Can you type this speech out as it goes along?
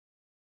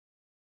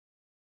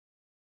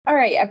All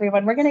right,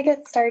 everyone, we're going to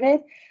get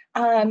started.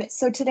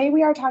 So today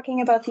we are talking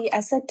about the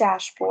ESSA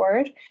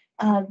dashboard.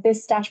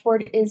 This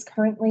dashboard is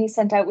currently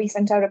sent out. We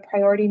sent out a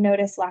priority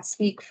notice last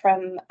week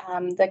from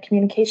the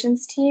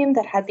communications team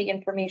that had the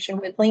information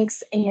with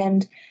links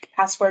and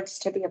passwords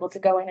to be able to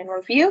go in and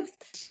review.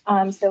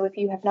 So if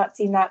you have not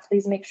seen that,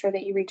 please make sure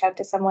that you reach out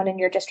to someone in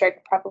your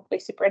district, probably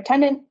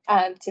superintendent,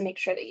 to make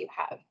sure that you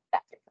have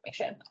that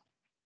information.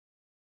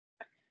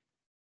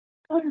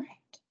 All right.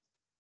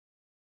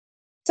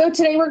 So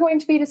today we're going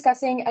to be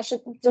discussing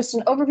just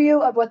an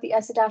overview of what the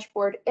ESSA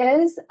dashboard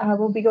is.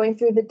 We'll be going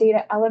through the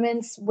data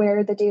elements,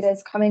 where the data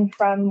is coming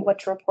from,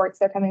 which reports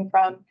they're coming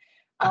from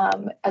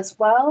as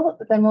well.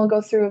 Then we'll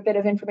go through a bit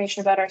of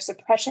information about our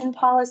suppression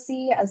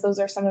policy, as those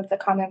are some of the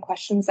common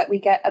questions that we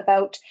get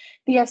about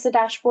the ESSA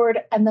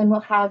dashboard. And then we'll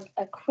have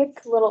a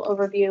quick little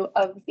overview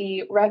of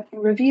the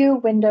review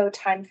window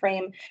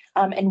timeframe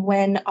and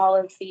when all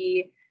of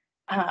the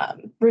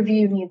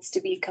review needs to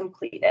be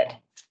completed.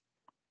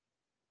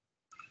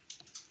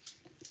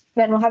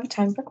 Then we'll have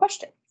time for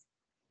questions.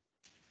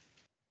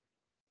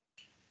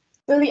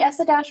 So the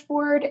ESSA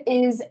dashboard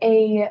is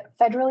a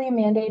federally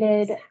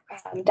mandated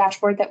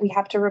dashboard that we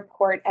have to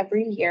report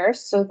every year.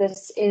 So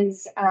this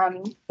is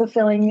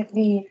fulfilling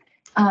the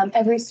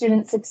Every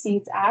Student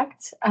Succeeds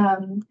Act.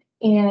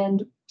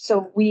 And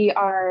so we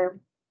are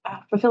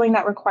fulfilling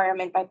that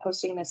requirement by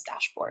posting this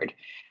dashboard.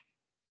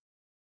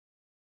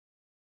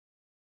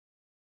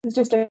 It's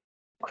just a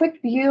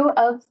quick view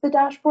of the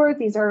dashboard.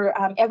 These are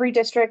every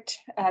district.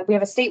 We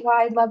have a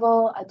statewide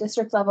level, a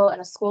district level, and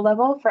a school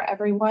level for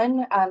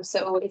everyone.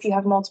 So if you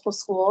have multiple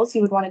schools,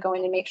 you would want to go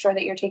in and make sure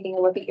that you're taking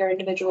a look at your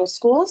individual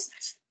schools.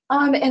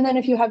 And then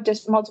if you have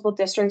just multiple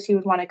districts, you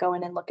would want to go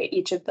in and look at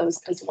each of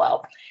those as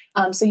well.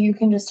 So you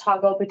can just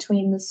toggle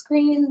between the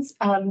screens.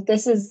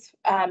 This is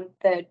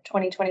the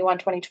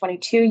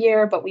 2021-2022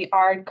 year, but we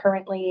are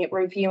currently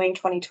reviewing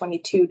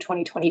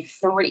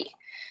 2022-2023.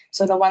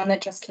 So the one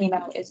that just came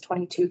out is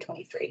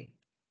 22-23.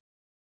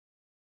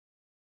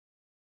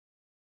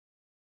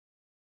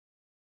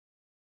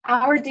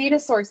 Our data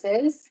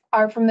sources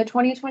are from the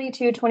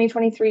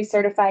 2022-2023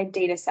 certified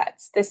data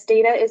sets. This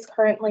data is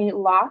currently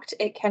locked.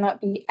 It cannot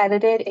be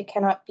edited. It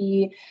cannot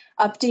be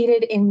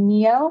updated in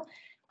NEO.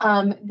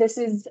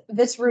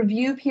 This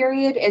review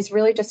period is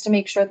really just to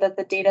make sure that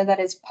the data that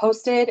is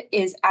posted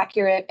is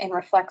accurate and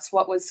reflects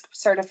what was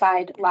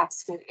certified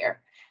last school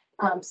year.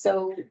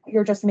 So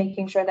you're just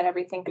making sure that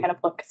everything kind of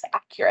looks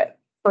accurate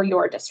for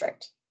your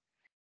district.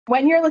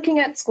 When you're looking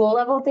at school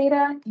level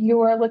data,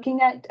 you are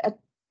looking at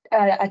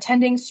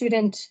attending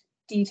student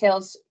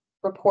details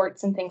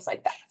reports and things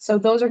like that. So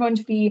those are going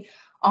to be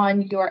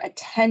on your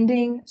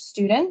attending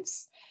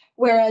students.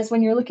 Whereas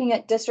when you're looking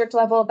at district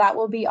level, that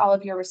will be all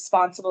of your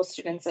responsible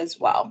students as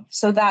well.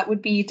 So that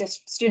would be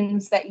just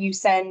students that you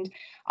send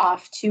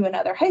off to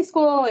another high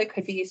school. It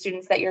could be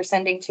students that you're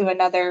sending to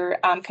another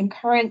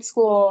concurrent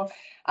school.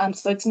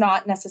 So it's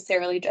not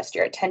necessarily just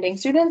your attending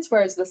students,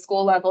 whereas the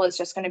school level is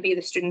just going to be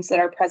the students that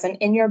are present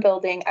in your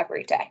building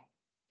every day.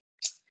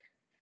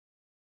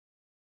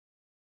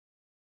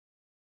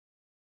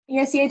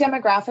 ESSA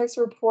demographics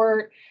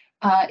report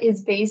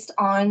is based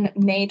on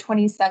May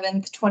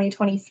 27th,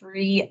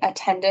 2023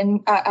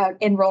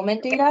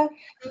 enrollment data.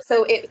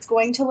 So it's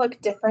going to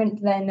look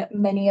different than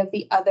many of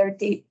the other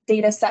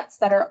data sets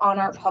that are on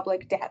our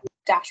public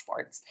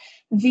dashboards.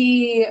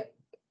 The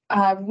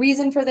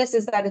reason for this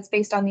is that it's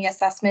based on the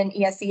assessment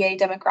ESSA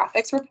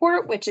demographics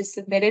report, which is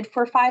submitted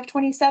for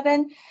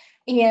 5/27.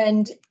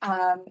 And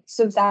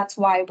so that's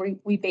why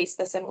we base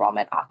this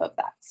enrollment off of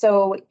that.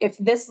 So if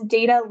this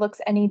data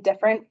looks any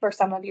different for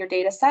some of your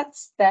data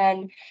sets,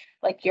 then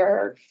like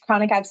your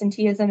chronic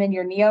absenteeism in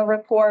your NEO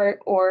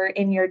report or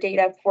in your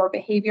data for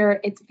behavior,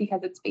 it's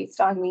because it's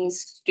based on these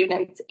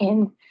students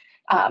in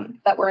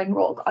that were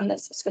enrolled on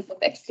this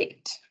specific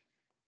date.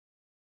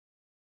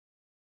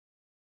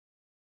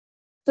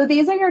 So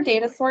these are your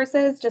data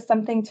sources, just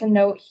something to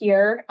note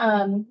here,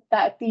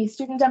 that the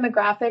student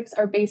demographics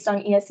are based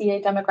on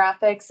ESSA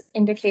demographics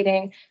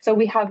indicating, so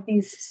we have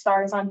these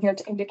stars on here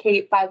to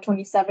indicate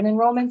 5/27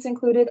 enrollments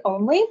included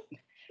only.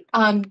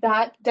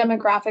 That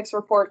demographics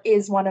report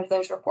is one of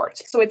those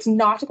reports. So it's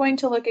not going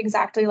to look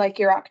exactly like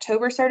your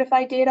October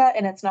certified data,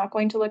 and it's not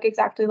going to look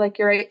exactly like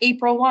your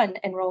April 1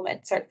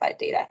 enrollment certified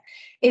data.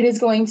 It is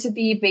going to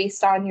be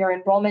based on your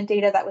enrollment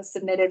data that was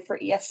submitted for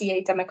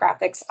ESSA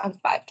demographics on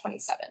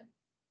 5/27.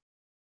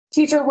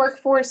 Teacher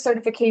workforce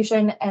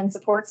certification and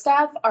support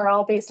staff are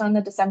all based on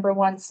the December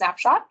 1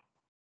 snapshot.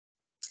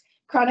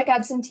 Chronic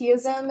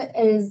absenteeism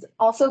is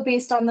also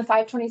based on the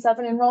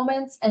 5/27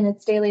 enrollments and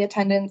its daily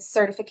attendance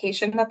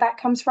certification that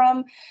comes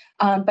from,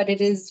 but it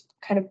is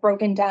kind of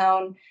broken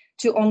down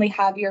to only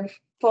have your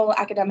full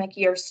academic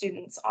year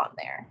students on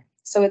there.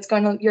 So it's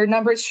going to, your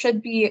numbers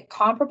should be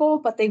comparable,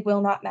 but they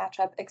will not match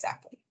up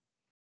exactly.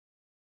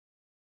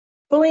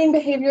 Bullying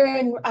behavior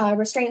and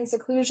restraint and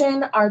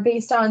seclusion are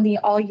based on the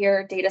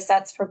all-year data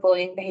sets for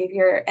bullying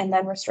behavior and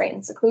then restraint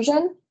and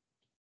seclusion.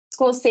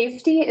 School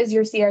safety is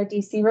your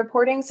CRDC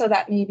reporting, so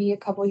that may be a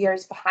couple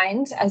years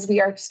behind as we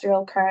are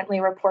still currently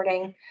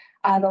reporting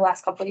the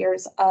last couple of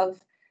years of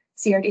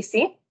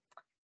CRDC.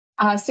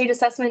 State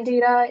assessment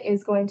data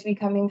is going to be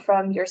coming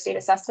from your state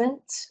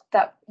assessment,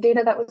 that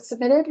data that was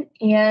submitted,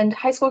 and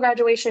high school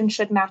graduation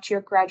should match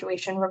your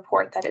graduation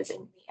report that is in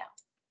NEO.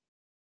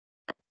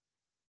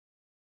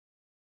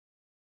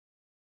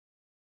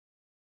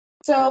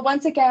 So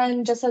once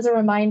again, just as a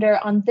reminder,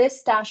 on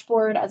this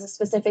dashboard, as a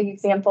specific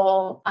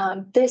example,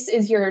 this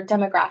is your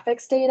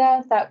demographics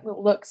data that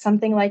will look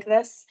something like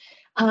this.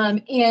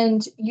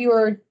 And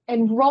your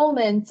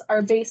enrollments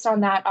are based on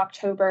that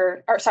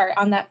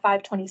on that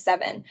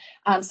 5/27.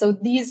 So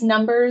these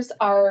numbers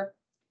are,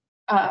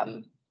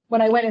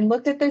 when I went and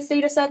looked at this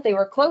data set, they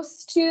were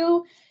close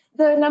to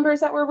the numbers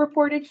that were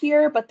reported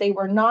here, but they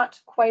were not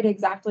quite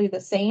exactly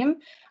the same.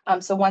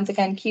 So once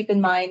again, keep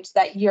in mind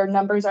that your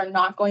numbers are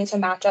not going to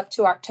match up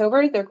to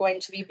October. They're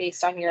going to be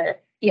based on your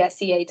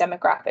ESSA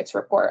demographics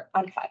report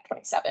on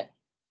 5/27.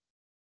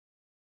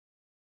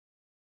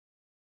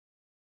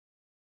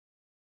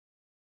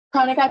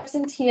 Chronic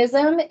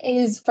absenteeism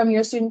is from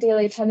your student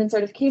daily attendance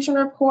certification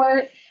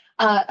report.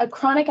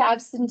 Chronic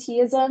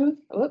absenteeism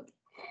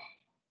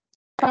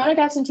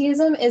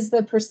is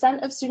the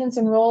percent of students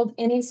enrolled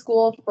in a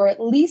school for at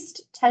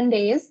least 10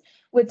 days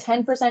with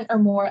 10% or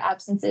more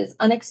absences,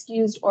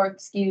 unexcused or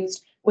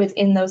excused,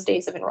 within those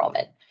days of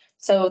enrollment.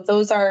 So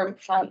those are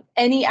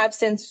any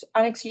absence,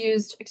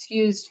 unexcused,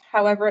 excused,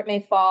 however it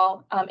may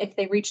fall, if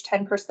they reach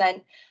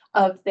 10%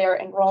 of their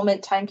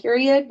enrollment time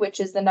period, which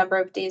is the number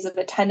of days of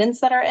attendance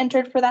that are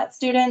entered for that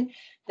student,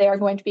 they are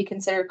going to be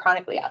considered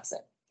chronically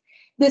absent.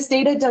 This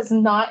data does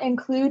not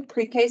include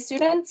pre-K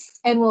students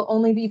and will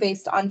only be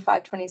based on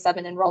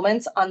 5/27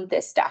 enrollments on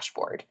this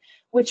dashboard,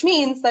 which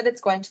means that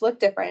it's going to look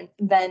different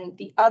than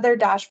the other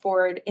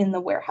dashboard in the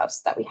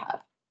warehouse that we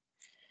have.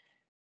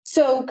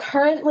 So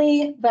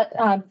currently,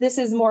 this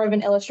is more of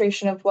an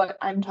illustration of what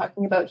I'm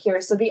talking about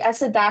here. So the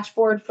ESSA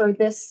dashboard for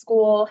this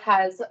school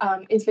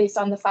is based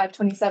on the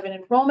 5/27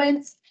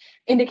 enrollments,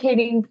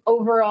 indicating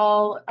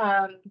overall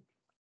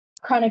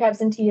chronic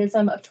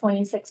absenteeism of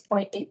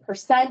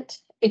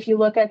 26.8%. If you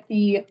look at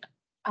the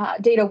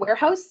data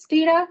warehouse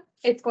data,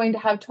 it's going to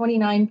have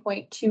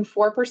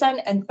 29.24%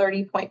 and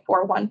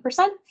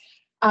 30.41%,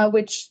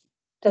 which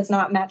does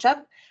not match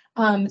up.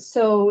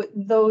 So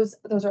those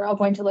are all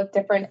going to look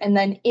different. And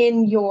then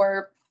in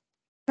your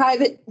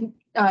private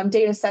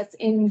data sets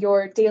in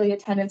your daily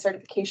attendance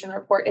certification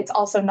report, it's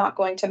also not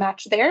going to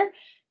match there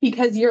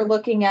because you're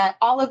looking at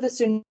all of the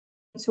students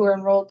who are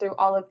enrolled through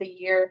all of the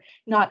year,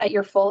 not at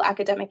your full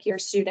academic year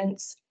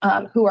students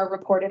who are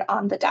reported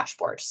on the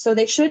dashboard. So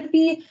they should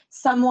be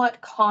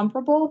somewhat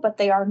comparable, but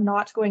they are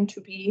not going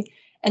to be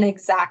an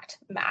exact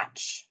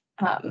match.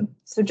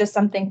 So just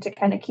something to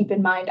kind of keep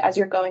in mind as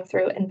you're going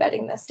through and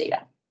vetting this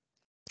data.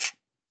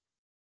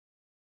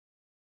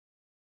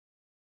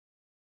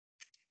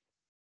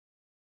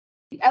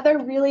 The other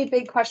really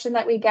big question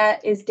that we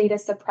get is data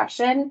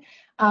suppression.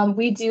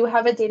 We do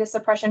have a data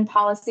suppression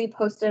policy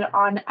posted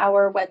on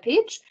our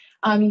webpage.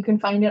 You can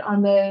find it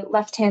on the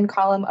left-hand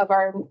column of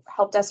our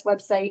help desk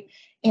website,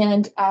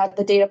 and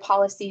the data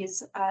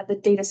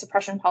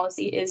suppression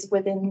policy is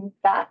within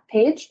that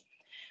page.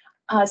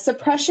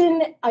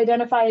 Suppression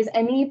identifies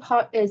any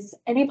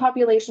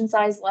population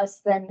size less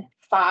than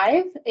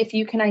 5. If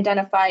you can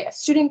identify a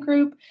student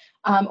group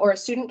or a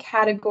student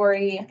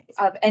category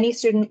of any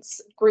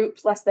students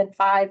group less than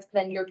 5,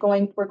 then we're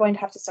going to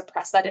have to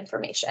suppress that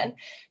information.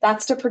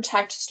 That's to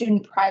protect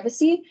student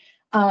privacy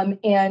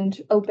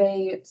and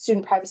obey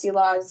student privacy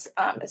laws,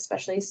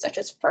 especially such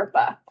as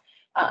FERPA.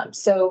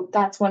 So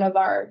that's one of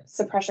our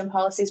suppression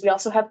policies. We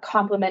also have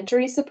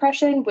complementary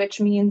suppression,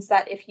 which means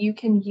that if you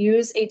can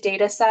use a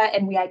data set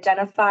and we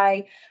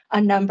identify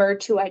a number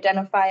to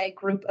identify a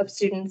group of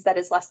students that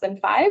is less than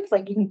 5,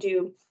 like you can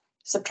do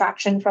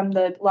subtraction from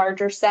the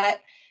larger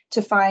set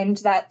to find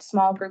that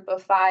small group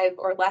of 5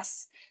 or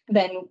less,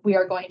 then we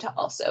are going to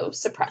also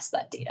suppress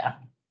that data.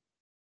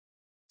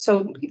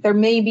 So there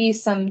may be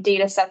some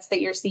data sets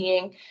that you're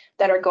seeing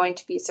that are going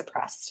to be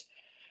suppressed.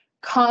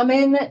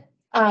 Common,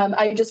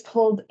 I just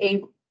pulled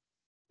a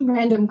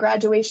random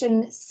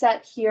graduation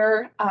set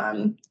here.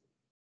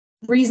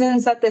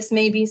 Reasons that this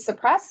may be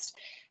suppressed.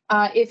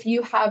 If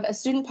you have a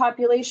student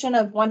population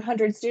of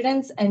 100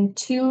 students and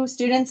 2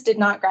 students did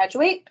not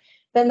graduate,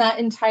 then that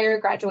entire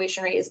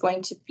graduation rate is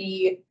going to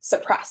be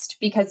suppressed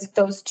because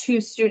those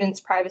 2 students'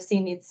 privacy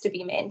needs to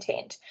be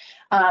maintained.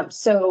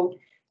 So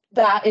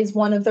that is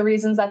one of the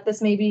reasons that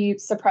this may be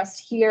suppressed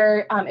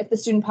here. If the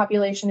student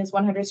population is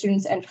 100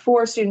 students and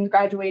 4 students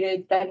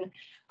graduated, then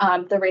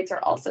the rates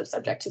are also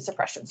subject to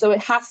suppression. So it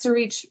has to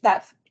reach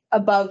that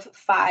above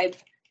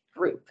 5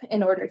 group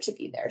in order to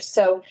be there.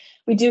 So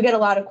we do get a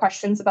lot of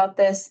questions about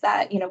this,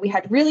 that, we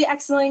had really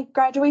excellent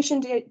graduation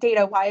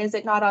data. Why is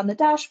it not on the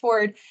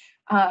dashboard?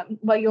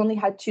 Well, you only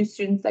had 2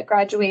 students that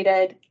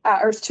graduated,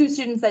 or 2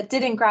 students that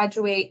didn't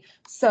graduate,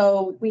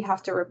 so we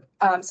have to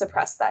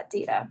suppress that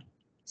data.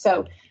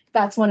 So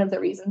that's one of the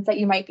reasons that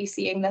you might be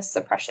seeing this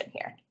suppression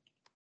here.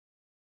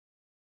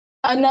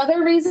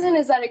 Another reason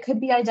is that it could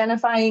be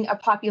identifying a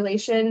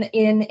population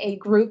in a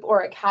group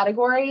or a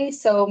category.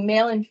 So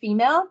male and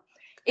female.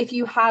 If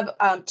you have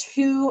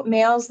 2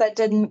 males that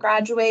didn't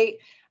graduate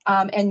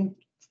and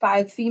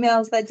 5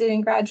 females that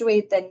didn't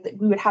graduate, then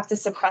we would have to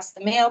suppress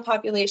the male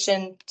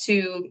population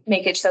to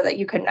make it so that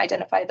you couldn't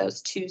identify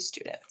those 2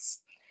 students.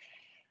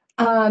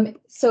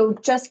 So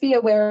just be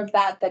aware of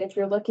that if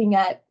you're looking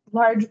at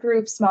large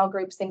groups, small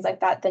groups, things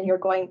like that, then you're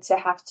going to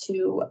have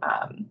to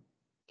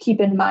keep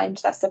in mind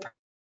that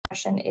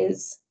suppression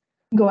is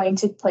going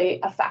to play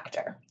a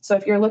factor. So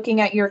if you're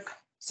looking at your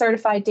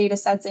certified data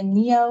sets in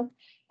NEO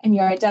and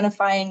you're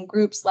identifying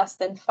groups less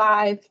than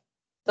 5,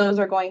 those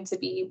are going to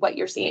be what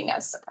you're seeing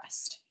as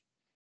suppressed.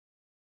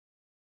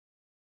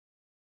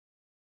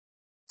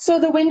 So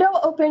the window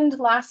opened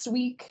last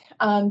week.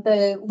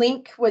 The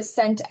link was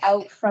sent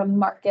out from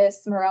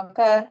Marcus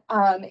Marelka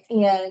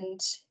and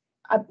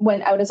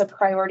went out as a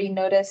priority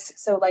notice.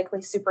 So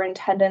likely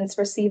superintendents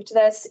received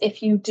this.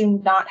 If you do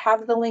not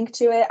have the link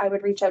to it, I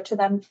would reach out to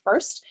them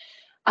first.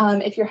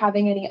 If you're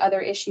having any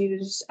other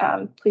issues,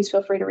 please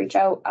feel free to reach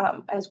out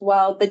as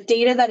well. The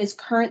data that is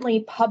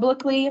currently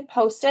publicly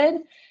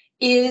posted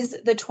is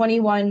the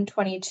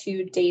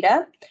 21-22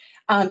 data.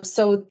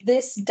 So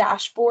this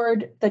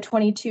dashboard, the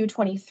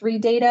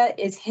 22-23 data,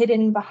 is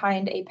hidden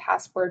behind a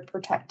password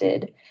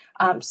protected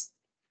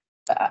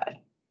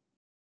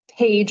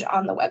page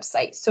on the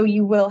website. So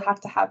you will have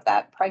to have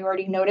that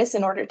priority notice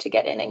in order to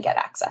get in and get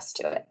access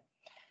to it.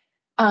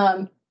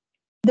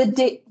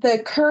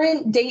 The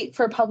current date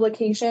for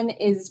publication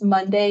is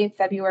Monday,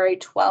 February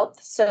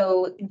 12th.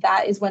 So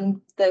that is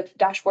when the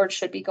dashboard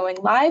should be going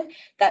live.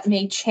 That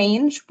may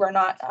change. We're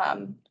not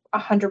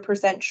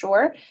 100%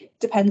 sure.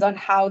 Depends on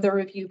how the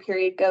review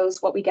period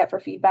goes, what we get for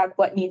feedback,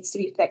 what needs to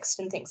be fixed,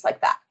 and things like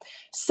that.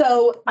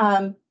 So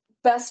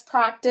best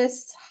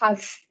practice,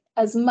 have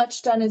as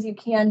much done as you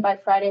can by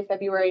Friday,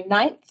 February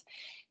 9th.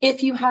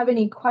 If you have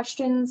any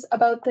questions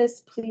about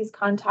this, please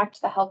contact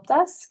the help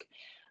desk.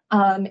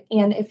 And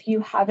if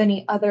you have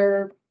any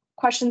other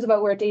questions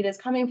about where data is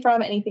coming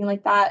from, anything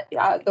like that,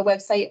 our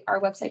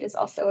website is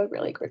also a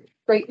really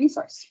great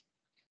resource.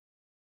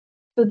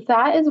 So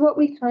that is what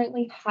we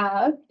currently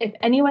have. If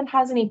anyone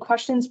has any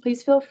questions,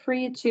 please feel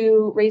free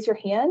to raise your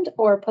hand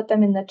or put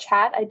them in the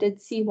chat. I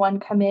did see one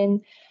come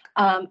in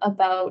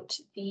about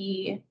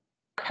the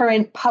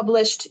current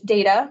published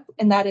data,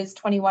 and that is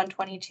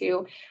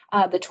 21-22.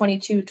 The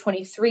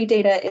 22-23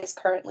 data is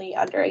currently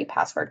under a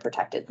password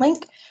protected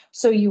link,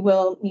 so you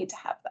will need to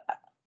have that.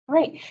 All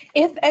right.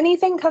 If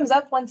anything comes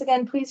up, once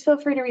again, please feel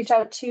free to reach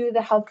out to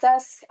the help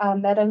desk,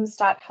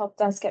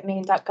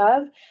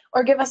 medms.helpdesk@maine.gov,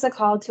 or give us a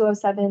call,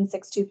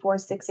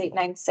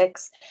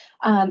 207-624-6896.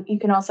 You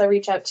can also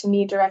reach out to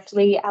me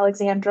directly,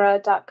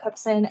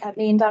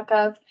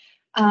 alexandra.cupson@maine.gov,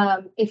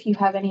 if you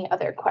have any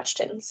other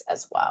questions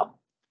as well.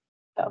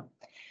 So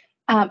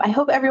I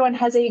hope everyone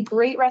has a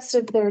great rest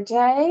of their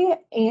day.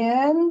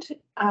 And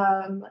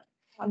one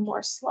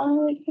more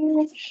slide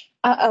here.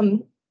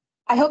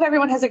 I hope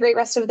everyone has a great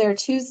rest of their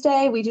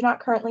Tuesday. We do not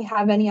currently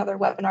have any other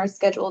webinars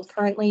scheduled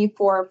currently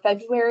for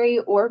February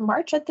or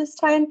March at this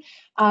time,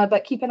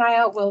 but keep an eye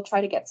out. We'll try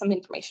to get some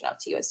information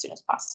out to you as soon as possible.